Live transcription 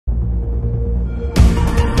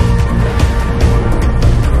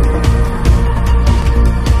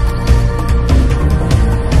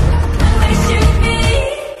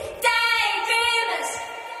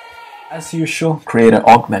As usual, create an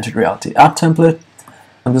augmented reality app template.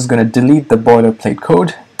 I'm just going to delete the boilerplate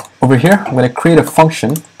code. Over here, I'm going to create a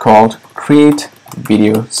function called create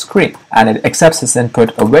video screen, and it accepts as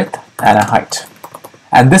input a width and a height.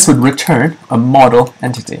 And this would return a model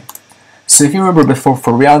entity. So if you remember before,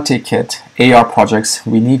 for RealityKit AR projects,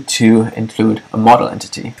 we need to include a model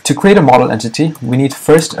entity. To create a model entity, we need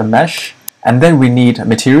first a mesh, and then we need a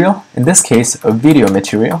material, in this case a video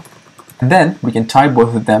material, and then we can tie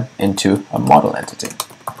both of them into a model entity.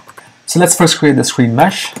 So let's first create the screen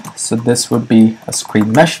mesh. So this would be a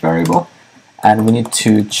screen mesh variable, and we need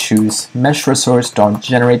to choose mesh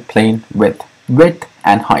resource.generate plane with width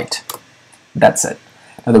and height. That's it.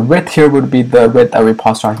 Now the width here would be the width that we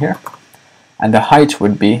passed on here, and the height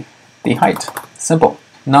would be the height. Simple.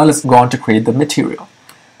 Now let's go on to create the material.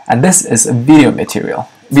 And this is a video material.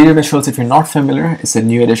 Video materials, if you're not familiar, is a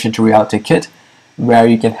new addition to RealityKit where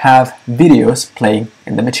you can have videos playing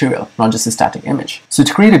in the material, not just a static image. So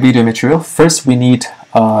to create a video material, first we need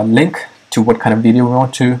a link to what kind of video we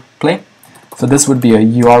want to play. So this would be a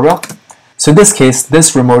URL. So in this case,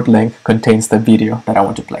 this remote link contains the video that I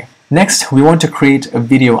want to play. Next, we want to create a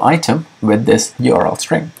video item with this URL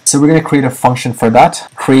string. So we're going to create a function for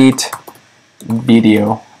that, create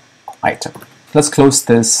video item. Let's close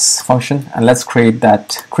this function and let's create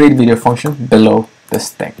that create video function below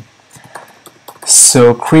this thing.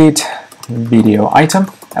 So create video item.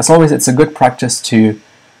 As always, it's a good practice to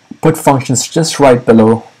put functions just right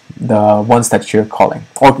below the ones that you're calling,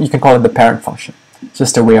 or you can call it the parent function.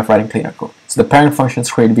 Just a way of writing cleaner code. So the parent function is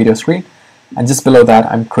create video screen, and just below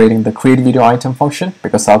that I'm creating the create video item function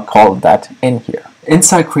because I'll call that in here.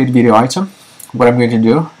 Inside create video item, what I'm going to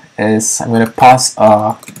do is I'm going to pass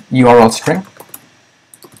a URL string.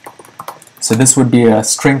 So this would be a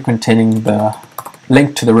string containing the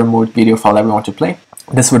link to the remote video file that we want to play.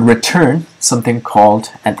 This would return something called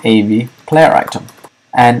an AV player item.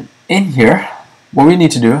 And in here, what we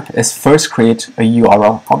need to do is first create a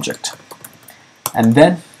URL object. And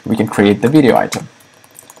then we can create the video item,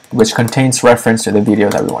 which contains reference to the video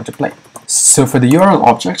that we want to play. So for the URL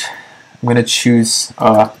object, I'm going to choose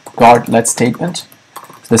a guard-let statement.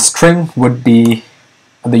 The string would be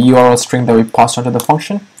the URL string that we passed onto the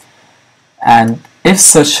function. And if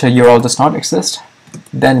such a URL does not exist,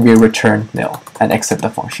 then we return nil and exit the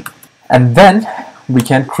function. And then we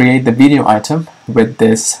can create the video item with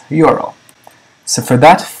this URL. So for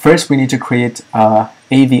that, first we need to create a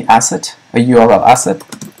AV asset, a URL asset.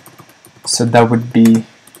 So that would be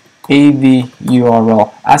AV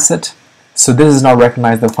URL asset. So this is not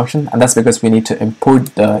recognized the function, and that's because we need to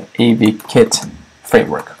import the AV kit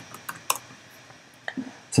framework.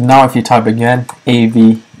 So now if you type again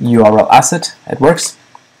AV URL asset, it works.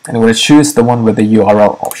 And we're going to choose the one with the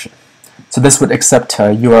URL option. So this would accept a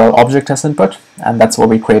URL object as input, and that's what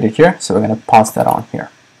we created here. So we're going to pass that on here.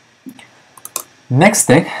 Next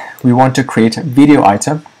thing, we want to create a video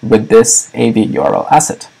item with this AV URL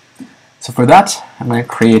asset. So for that, I'm going to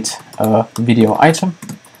create a video item,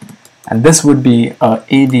 and this would be a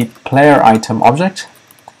AV player item object.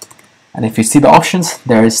 And if you see the options,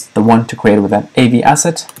 there is the one to create with an AV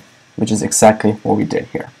asset, which is exactly what we did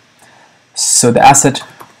here. So the asset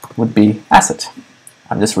would be asset.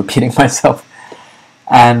 I'm just repeating myself.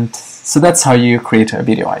 And so that's how you create a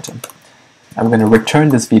video item. I'm going to return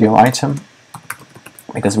this video item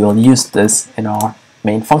because we'll use this in our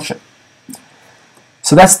main function.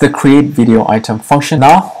 So that's the create video item function.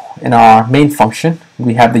 Now in our main function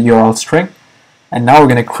we have the URL string, and now we're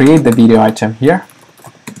going to create the video item here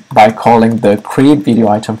by calling the create video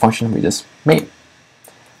item function we just made.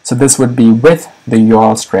 So this would be with the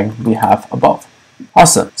URL string we have above.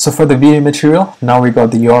 Awesome. So for the video material, now we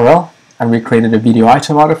got the URL and we created a video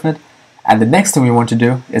item out of it. And the next thing we want to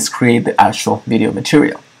do is create the actual video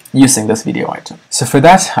material using this video item. So for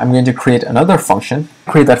that, I'm going to create another function,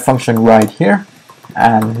 create that function right here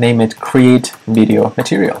and name it create video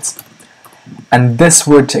materials. And this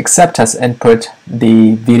would accept as input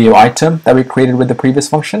the video item that we created with the previous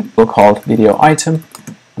function. We'll call it video item,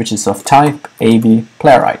 which is of type AV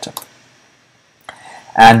player item.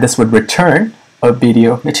 And this would return a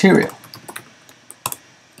video material.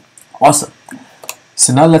 Awesome.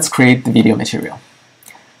 So now let's create the video material.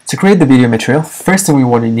 To create the video material, first thing we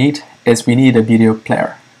want to need is we need a video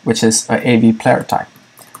player, which is an AV player type.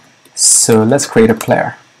 So let's create a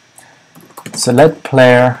player. So let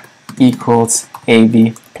player equals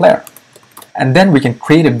AV player. And then we can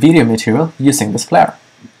create a video material using this player.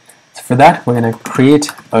 So for that, we're going to create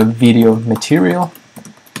a video material,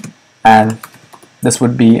 and this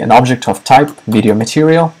would be an object of type video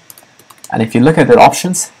material. And if you look at the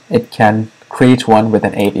options, it can create one with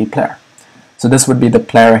an AV player. So this would be the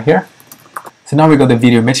player here. So now we got the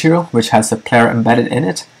video material, which has a player embedded in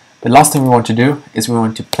it. The last thing we want to do is we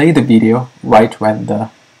want to play the video right when the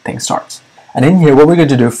thing starts. And in here, what we're going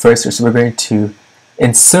to do first is we're going to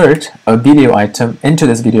insert a video item into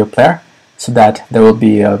this video player so that there will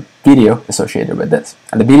be a video associated with this.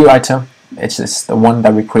 And the video item, it's just the one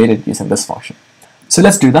that we created using this function. So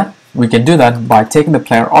let's do that. We can do that by taking the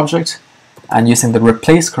player object and using the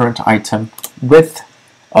replace current item with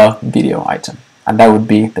a video item. And that would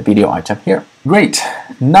be the video item here. Great.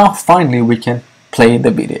 Now finally we can play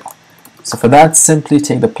the video. So for that, simply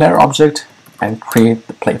take the player object and create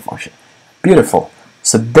the play function. Beautiful.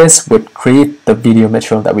 So this would create the video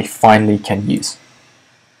material that we finally can use.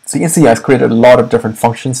 So you can see I've created a lot of different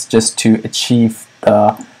functions just to achieve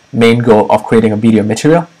the main goal of creating a video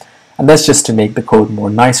material. And that's just to make the code more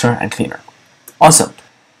nicer and cleaner. Awesome.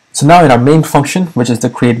 So now in our main function, which is the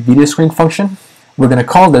create video screen function, we're going to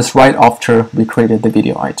call this right after we created the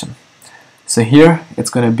video item. So here it's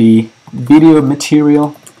going to be video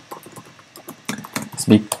material,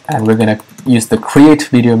 and we're going to use the create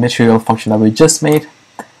video material function that we just made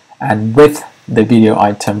and with the video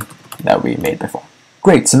item that we made before.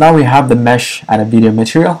 Great, so now we have the mesh and a video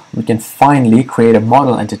material. We can finally create a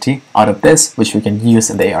model entity out of this, which we can use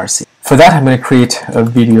in the ARC. For that, I'm going to create a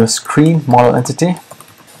video screen model entity.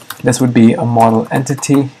 This would be a model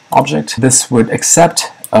entity object. This would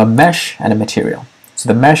accept a mesh and a material. So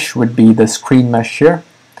the mesh would be the screen mesh here.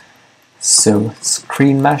 So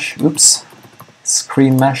screen mesh,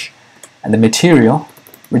 screen mesh, and the material,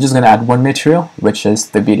 we're just going to add one material, which is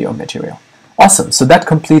the video material. Awesome, so that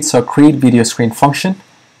completes our create video screen function,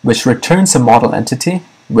 which returns a model entity,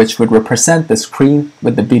 which would represent the screen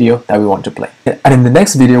with the video that we want to play. And in the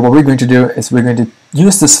next video, what we're going to do is we're going to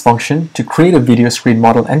use this function to create a video screen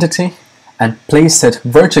model entity and place it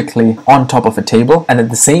vertically on top of a table, and at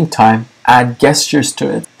the same time add gestures to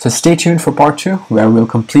it. So stay tuned for part 2, where we'll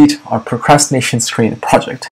complete our procrastination screen project.